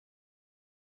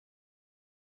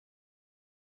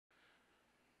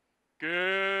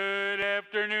Good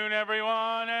afternoon,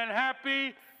 everyone, and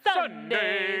happy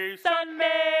Sunday,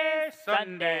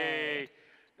 Sunday.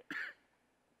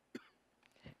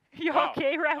 You Wow,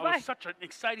 okay, Rabbi? That was such an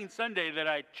exciting Sunday that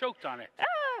I choked on it. Ah,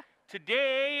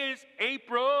 Today is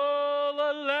April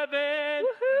 11th.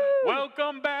 woohoo!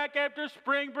 Welcome back after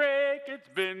spring break. It's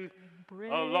been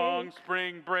Break. a long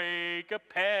spring break, a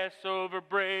Passover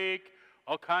break,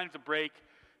 all kinds of break.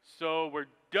 So we're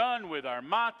done with our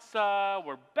matzah.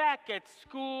 We're back at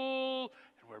school,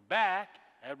 and we're back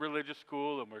at religious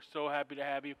school, and we're so happy to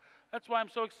have you. That's why I'm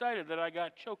so excited that I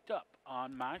got choked up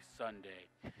on my Sunday.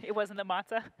 It wasn't the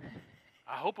matzah.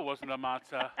 I hope it wasn't a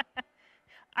matzah.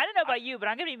 I don't know about you, but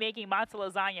I'm going to be making matzah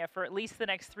lasagna for at least the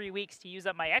next 3 weeks to use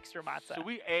up my extra matzah. So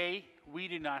we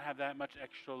did not have that much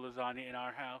extra lasagna in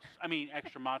our house. I mean,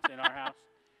 extra matzah in our house.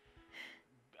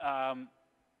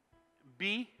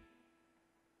 B,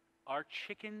 our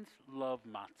chickens love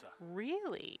matzah.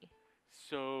 Really?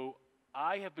 So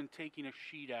I have been taking a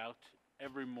sheet out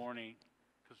every morning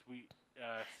because we.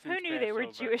 Since Who knew they were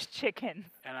Passover, Jewish chickens?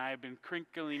 And I have been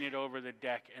crinkling it over the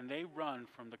deck, and they run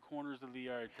from the corners of the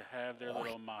yard to have their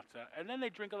little matzah, and then they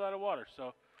drink a lot of water.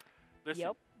 So, listen.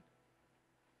 Yep.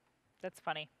 That's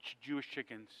funny. Jewish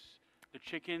chickens, the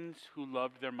chickens who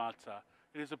loved their matzah.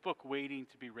 It is a book waiting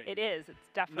to be written. It is. It's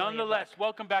definitely Nonetheless, a book.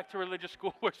 welcome back to Religious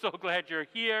School. We're so glad you're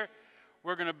here.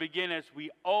 We're going to begin as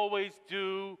we always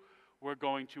do. We're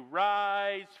going to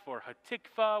rise for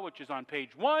Hatikva, which is on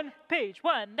page 1. Page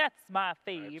 1, that's my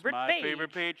favorite That's my page.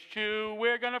 favorite page 2.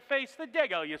 We're going to face the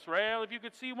Nagel, Yisrael. If you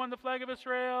could see one, the flag of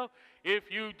Israel. If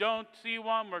you don't see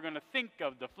one, we're going to think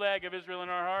of the flag of Israel in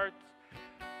our hearts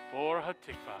for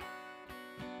Hatikva.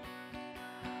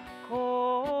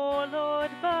 Kol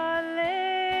od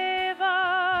balevav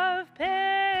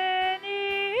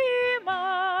penima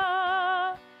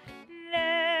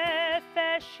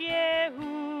nefesh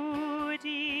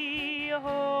Yehudi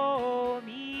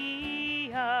homia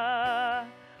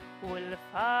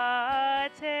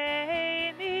ulfatei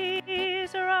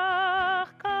mizrach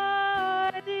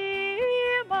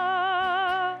kadima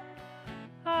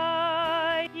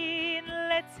ayin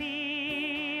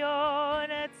letzion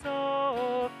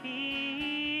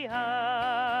Sophia,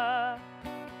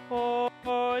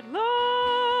 Od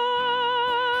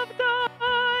lovda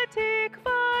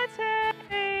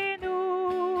tikvateinu,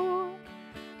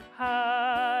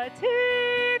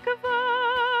 hatikva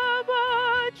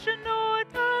bat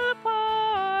shnot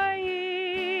alpayim,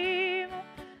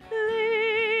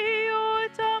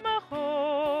 liotam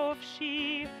chofshi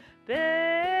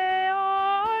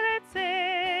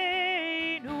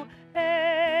be'aretzeinu,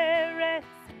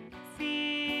 eretz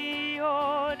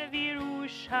Zion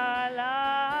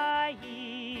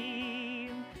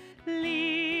v'Yerushalayim,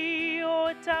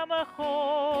 liotam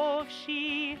chofshi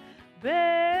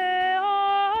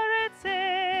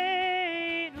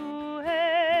be'aretzeinu,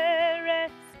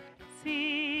 eretz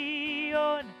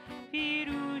Zion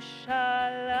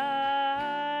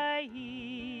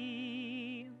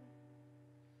v'Yerushalayim.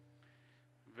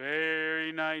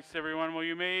 Very nice, everyone. Well,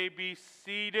 you may be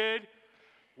seated.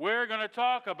 We're going to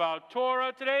talk about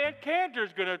Torah today, and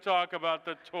Cantor's going to talk about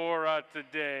the Torah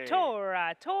today.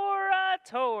 Torah, Torah,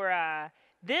 Torah.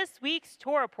 This week's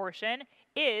Torah portion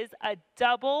is a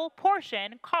double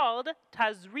portion called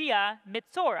Tazria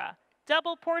Mitzorah.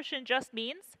 Double portion just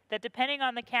means that depending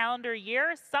on the calendar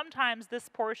year, sometimes this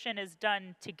portion is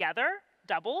done together,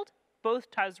 doubled, both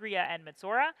Tazria and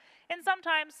Mitzorah, and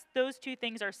sometimes those two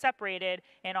things are separated,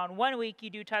 and on one week you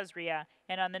do Tazria,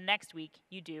 and on the next week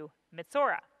you do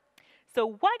Mitzorah. So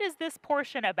what is this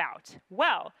portion about?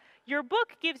 Well, your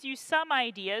book gives you some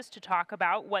ideas to talk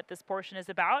about what this portion is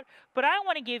about, but I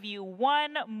want to give you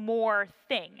one more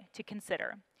thing to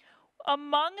consider.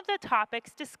 Among the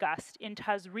topics discussed in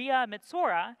Tazria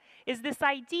Mitzorah is this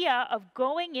idea of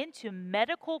going into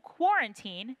medical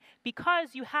quarantine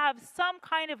because you have some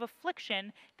kind of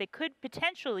affliction that could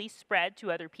potentially spread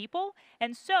to other people.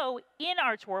 And so in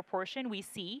our Torah portion, we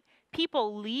see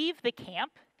people leave the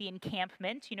camp, the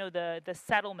encampment, the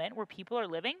settlement where people are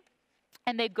living,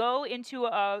 and they go into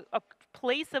a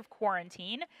place of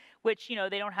quarantine, which,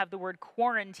 they don't have the word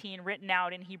quarantine written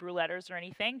out in Hebrew letters or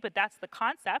anything, but that's the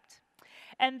concept.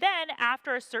 And then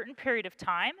after a certain period of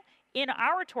time, in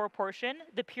our Torah portion,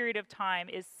 the period of time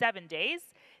is 7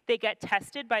 days, They get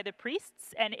tested by the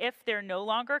priests, and if they're no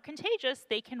longer contagious,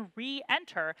 they can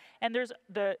re-enter. And there's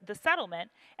the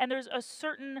settlement, and there's a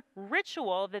certain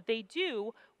ritual that they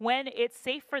do when it's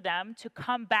safe for them to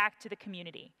come back to the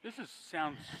community.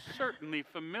 Sounds certainly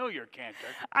familiar, Cantor.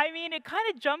 I mean, it kind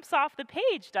of jumps off the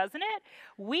page, doesn't it?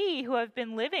 We who have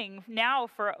been living now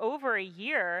for over a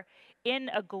year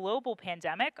in a global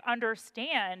pandemic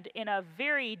understand in a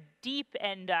very deep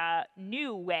and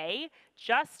new way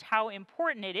just how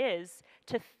important it is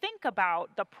to think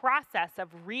about the process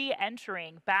of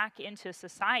re-entering back into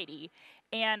society.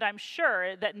 And I'm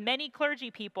sure that many clergy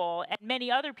people and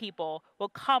many other people will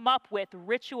come up with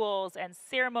rituals and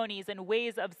ceremonies and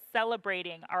ways of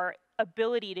celebrating our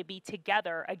ability to be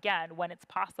together again when it's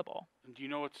possible. And do you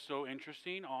know what's so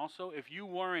interesting also? If you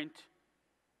weren't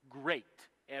great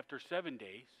after 7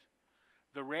 days,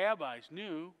 the rabbis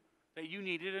knew that you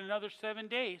needed another 7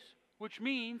 days, which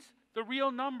means the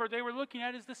real number they were looking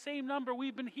at is the same number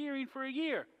we've been hearing for a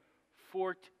year,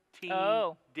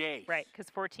 14 days. Right, because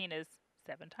 14 is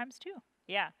 7 times 2.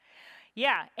 Yeah,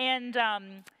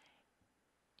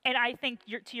 and I think,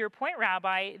 to your point,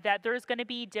 Rabbi, that there's going to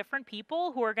be different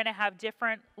people who are going to have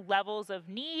different levels of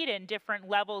need and different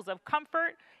levels of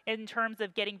comfort in terms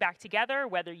of getting back together,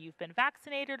 whether you've been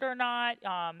vaccinated or not,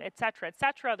 et cetera, et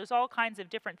cetera. There's all kinds of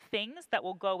different things that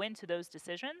will go into those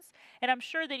decisions. And I'm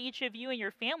sure that each of you and your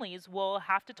families will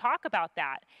have to talk about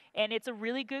that. And it's a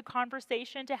really good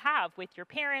conversation to have with your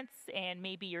parents and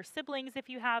maybe your siblings if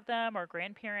you have them, or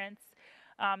grandparents.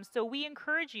 So we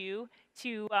encourage you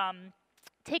to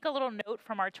take a little note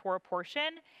from our Torah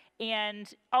portion,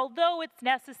 and although it's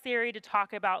necessary to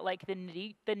talk about like the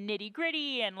nitty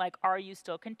gritty and like, are you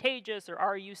still contagious or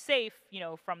are you safe,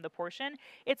 from the portion,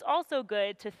 it's also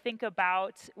good to think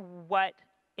about what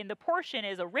in the portion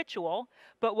is a ritual,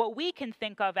 but what we can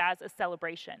think of as a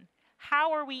celebration.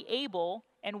 How are we able,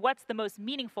 and what's the most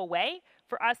meaningful way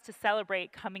for us to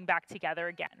celebrate coming back together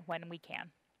again when we can?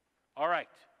 All right.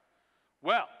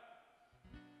 Well,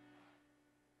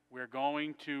 we're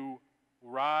going to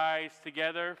rise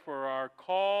together for our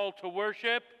call to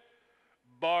worship.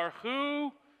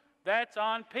 Baruch, that's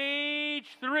on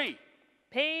page 3.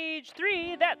 Page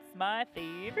 3, that's my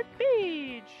favorite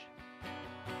page.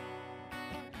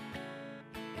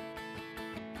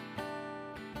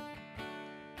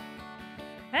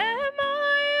 Am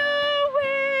I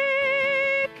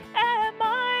awake? Am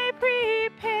I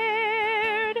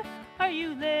prepared? Are you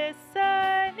listening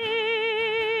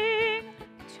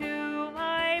to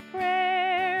my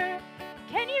prayer?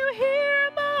 Can you hear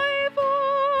my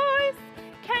voice?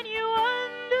 Can you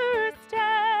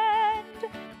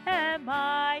understand? Am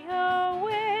I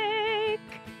awake?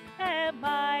 Am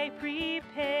I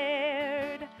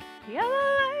prepared?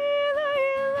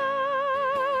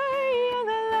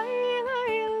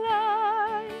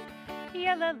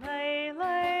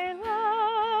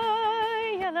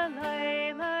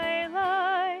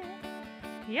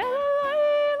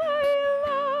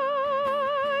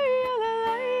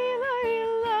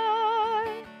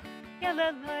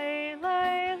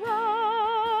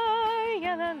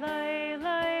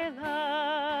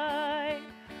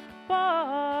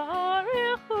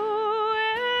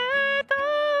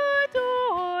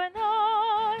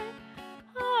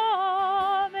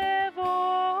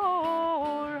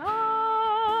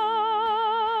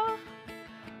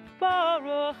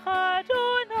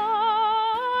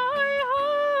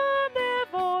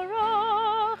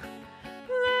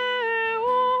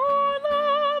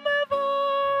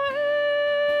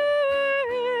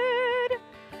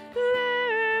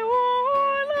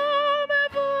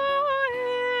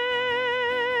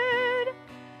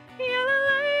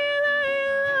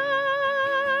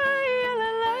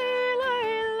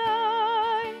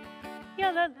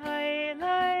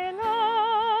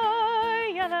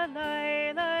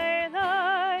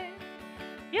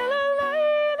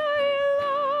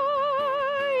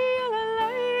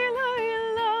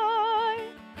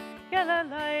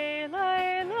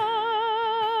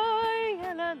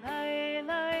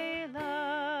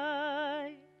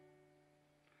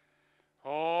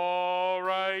 All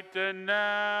right, and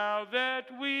now that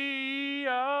we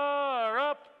are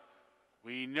up,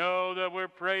 we know that we're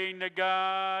praying to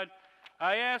God.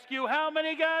 I ask you, how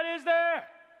many God is there?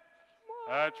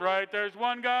 That's right, there's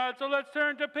one God. So let's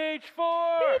turn to page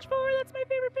 4. Page 4, that's my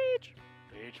favorite page.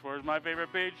 Page 4 is my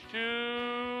favorite page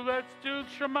too. Let's do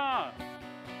Shema.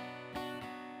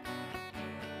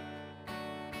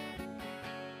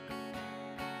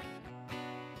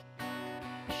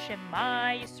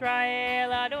 Shema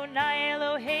Yisrael, Adonai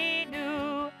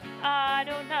Eloheinu,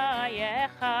 Adonai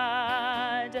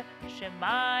Echad.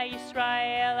 Shema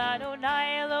Yisrael,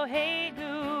 Adonai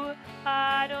Eloheinu,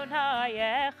 Adonai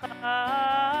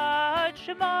echad,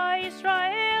 Shema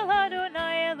Yisrael,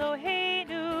 Adonai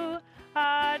Eloheinu,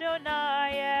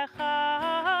 Adonai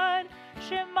echad,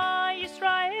 Shema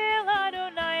Yisrael,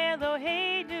 Adonai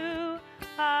Eloheinu,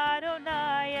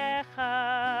 Adonai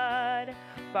echad.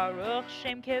 Baruch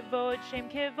Shem Kevod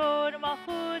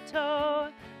Malchuto,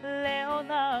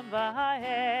 Leolam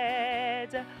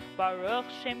Vaed. Baruch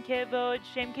Shem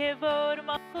Kevod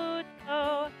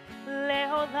Malchuto,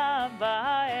 Leolam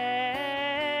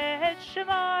Vaed.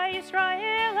 Shema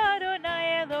Yisrael,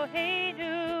 Adonai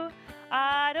Eloheinu,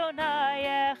 Adonai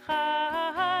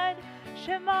echad.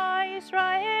 Shema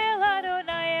Yisrael,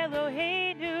 Adonai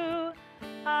Eloheinu,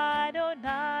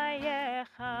 Adonai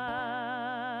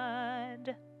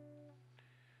echad.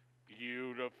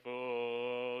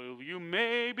 Beautiful. You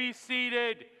may be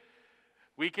seated.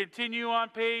 We continue on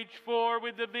page 4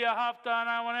 with the V'ahavta, and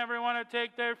I want everyone to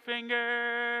take their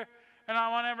finger, and I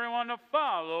want everyone to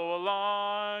follow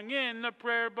along in the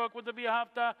prayer book with the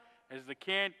V'ahavta as the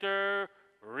cantor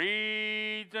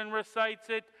reads and recites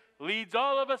it, leads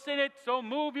all of us in it. So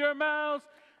move your mouths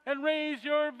and raise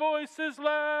your voices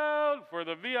loud for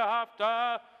the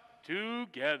V'ahavta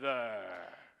together.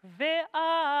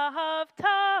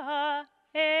 Ve'ahavta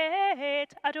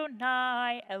et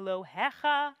Adonai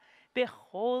Elohecha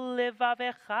b'chol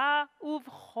levavecha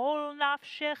uv'chol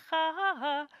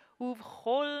nafshecha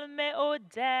uv'chol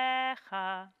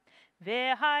me'odecha.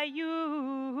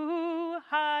 Ve'hayu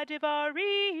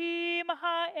hadivarim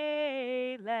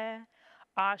ha'ele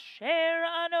asher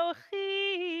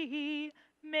anochi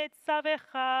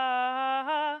mitzavecha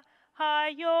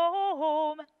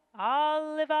hayom al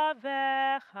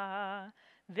levavecha,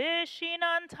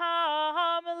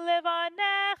 vishinantam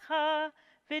levanecha,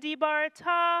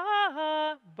 vidibarta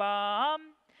bam,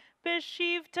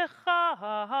 beshivtecha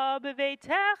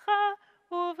bevetecha,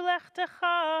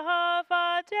 uvlechtecha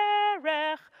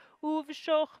vaderech,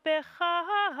 uvshochbecha,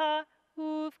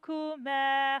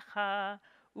 uvkumecha,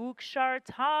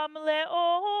 ukshartam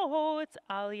leot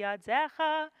al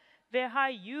yadecha,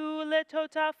 Vehayu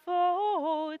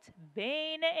letotafot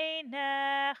bein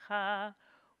einecha,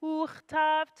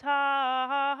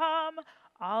 uchtavtam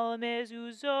al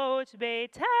mezuzot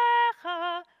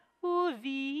beitecha,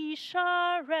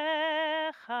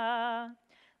 uvisharecha.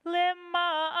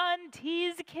 Leman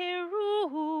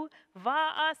tizkeru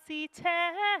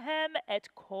va'asitem et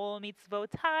kol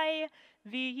mitzvotai,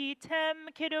 v'yitem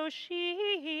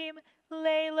kedoshim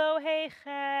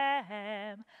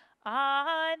le'Elohechem.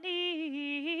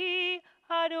 Ani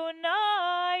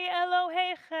Adonai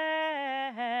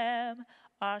Elohechem,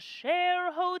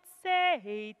 asher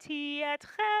hotzeiti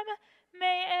etchem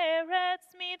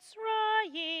me'eretz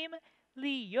Mitzrayim,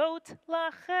 liot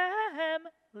lachem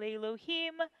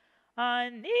le'Elohim.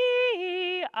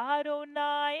 Ani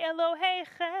Adonai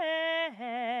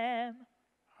Elohechem.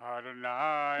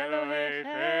 Adonai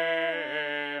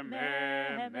Elohechem.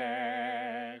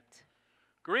 Emet.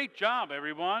 Great job,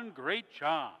 everyone. Great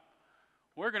job.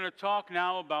 We're going to talk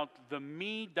now about the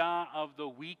Midah of the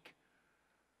week.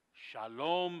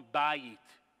 Shalom Bayit.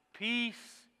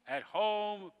 Peace at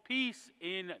home, peace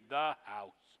in the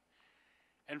house.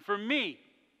 And for me,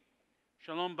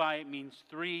 Shalom Bayit means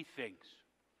 3 things.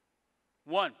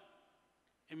 1,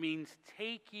 it means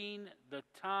taking the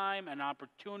time and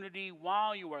opportunity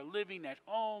while you are living at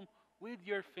home with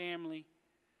your family,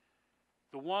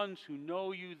 the ones who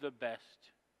know you the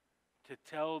best, to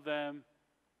tell them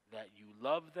that you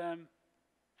love them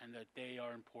and that they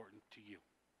are important to you.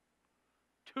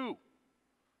 2,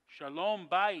 Shalom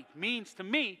Bayit means to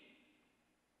me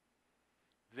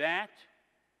that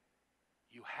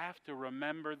you have to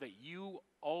remember that you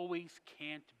always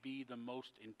can't be the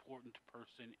most important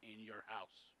person in your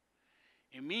house.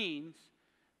 It means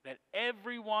that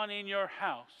everyone in your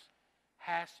house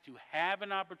has to have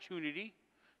an opportunity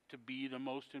to be the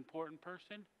most important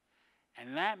person.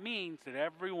 And that means that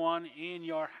everyone in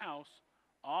your house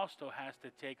also has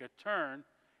to take a turn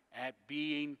at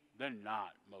being the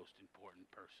not most important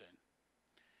person.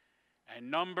 And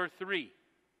number 3,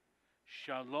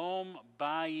 Shalom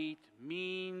Bayit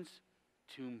means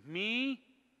to me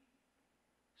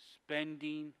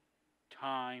spending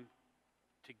time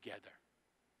together.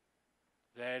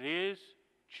 That is,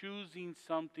 choosing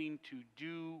something to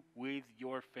do with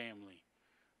your family.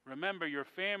 Remember, your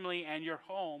family and your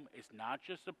home is not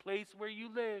just a place where you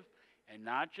live and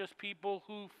not just people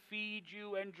who feed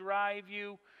you and drive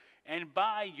you and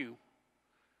buy you.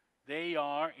 They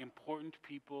are important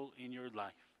people in your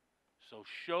life. So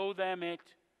show them it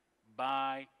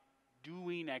by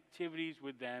doing activities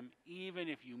with them, even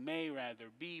if you may rather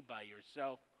be by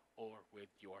yourself or with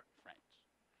your friends.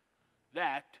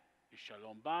 That is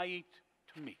shalom bayit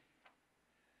to me.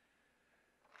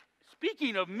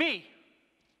 Speaking of me,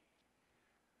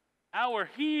 our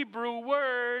Hebrew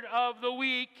word of the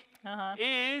week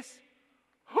is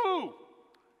who.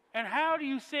 And how do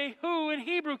you say who in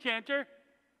Hebrew, Cantor?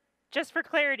 Just for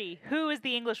clarity, who is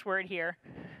the English word here?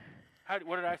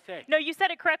 What did I say? No, you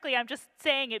said it correctly. I'm just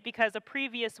saying it because a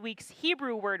previous week's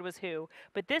Hebrew word was who.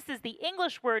 But this is the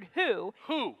English word who.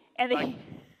 Who. And like,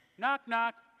 knock,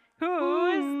 knock.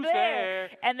 Who's there?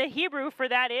 And the Hebrew for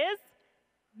that is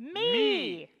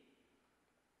me.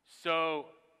 So,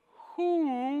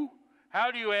 who,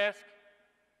 how do you ask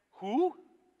who?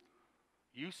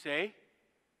 You say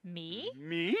me.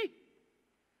 Me.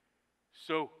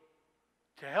 So,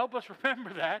 to help us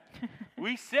remember that,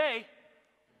 we say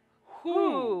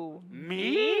who?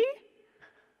 Me?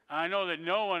 I know that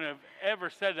no one have ever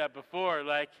said that before.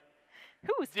 Like,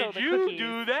 who stole the cookies? Did you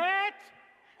do that?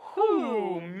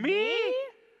 Who? Me?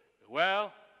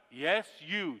 Well, yes,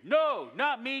 you. No,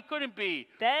 not me. Couldn't be.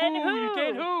 Then who?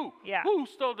 Then who? Yeah. Who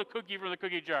stole the cookie from the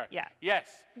cookie jar? Yeah. Yes.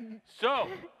 So,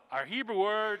 our Hebrew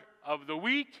word of the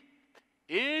week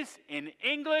is in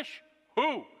English,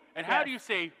 who. And how do you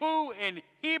say who in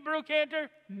Hebrew, Cantor?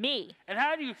 Me. And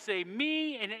how do you say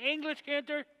me in English,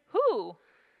 Cantor? Who.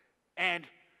 And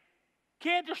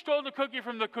Cantor stole the cookie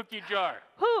from the cookie jar.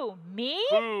 Who? Me?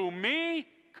 Who? Me?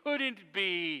 Couldn't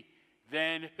be.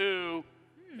 Then who?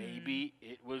 Maybe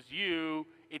it was you.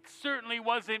 It certainly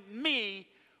wasn't me,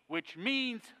 which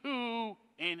means who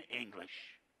in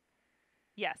English.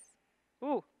 Yes.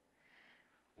 Ooh.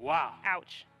 Wow.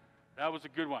 Ouch. That was a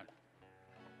good one.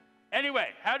 Anyway,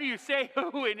 how do you say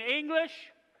who in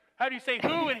English? How do you say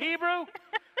who in Hebrew?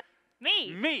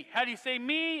 Me. Me. How do you say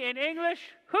me in English?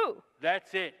 Who.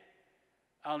 That's it.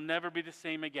 I'll never be the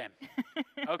same again.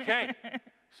 Okay.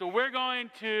 So we're going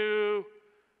to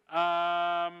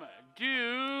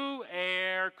do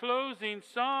our closing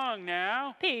song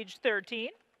now. Page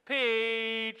 13.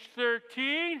 Page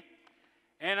 13.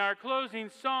 And our closing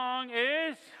song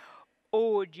is...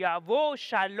 Od Yavo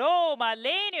Shalom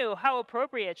Aleinu. How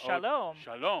appropriate. Shalom.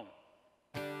 Shalom.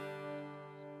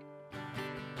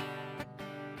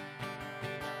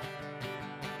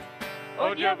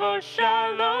 Od Yavo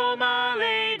Shalom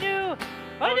Aleinu.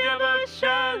 Od Yavo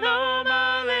Shalom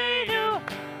Aleinu.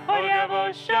 Od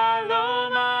Yavo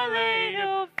Shalom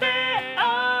Aleinu.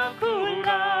 Ve'al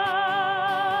kulam.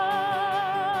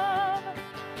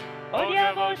 Od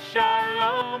Yavo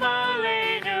Shalom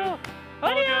Aleinu.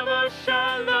 Od Yavo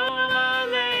Shalom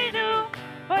Aleinu.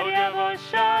 Od Yavo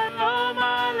Shalom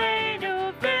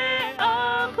Aleinu.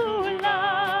 Ve'al kulam.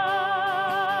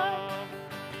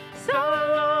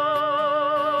 Salam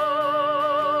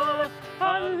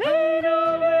Aleinu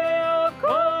ve'al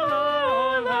kol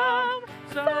ha'olam.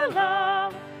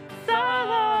 Salam,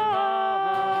 salam,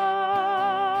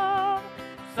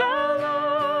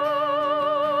 salam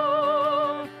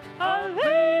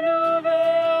Aleinu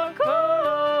ve'al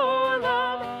kol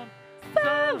ha'olam.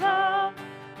 Salam,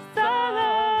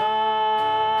 salam.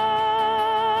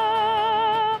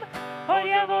 Od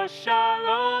Yavo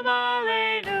Shalom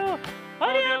Aleinu.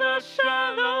 Od Yavo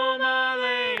Shalom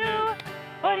Aleinu.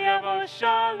 Od Yavo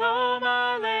Shalom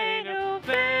Aleinu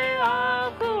ve'al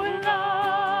kulam.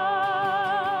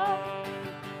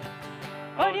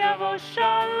 Od Yavo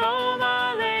Shalom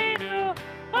Aleinu.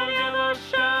 Od Yavo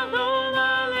Shalom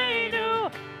Aleinu.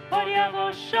 Od Yavo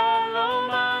Shalom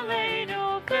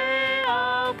Aleinu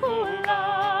ve'al kulam.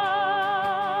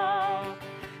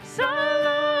 Salam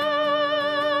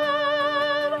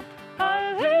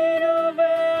Aleinu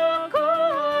ve'al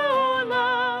kol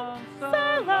ha'olam.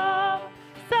 Salam,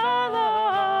 salam,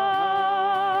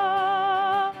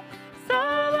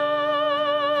 salam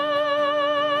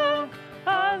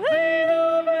Aleinu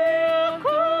ve'al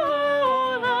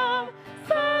kol ha'olam.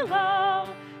 Salam,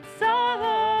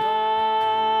 salam.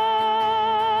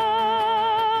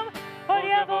 Od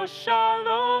Yavo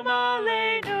Shalom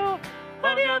Aleinu.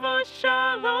 Od Yavo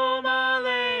Shalom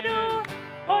Aleinu.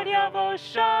 Od Yavo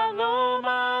Shalom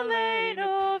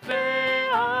Aleinu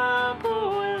ve'al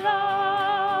kulam.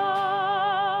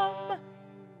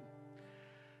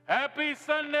 Happy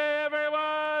Sunday,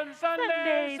 everyone!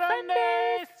 Sunday,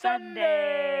 Sunday,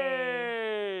 Sunday.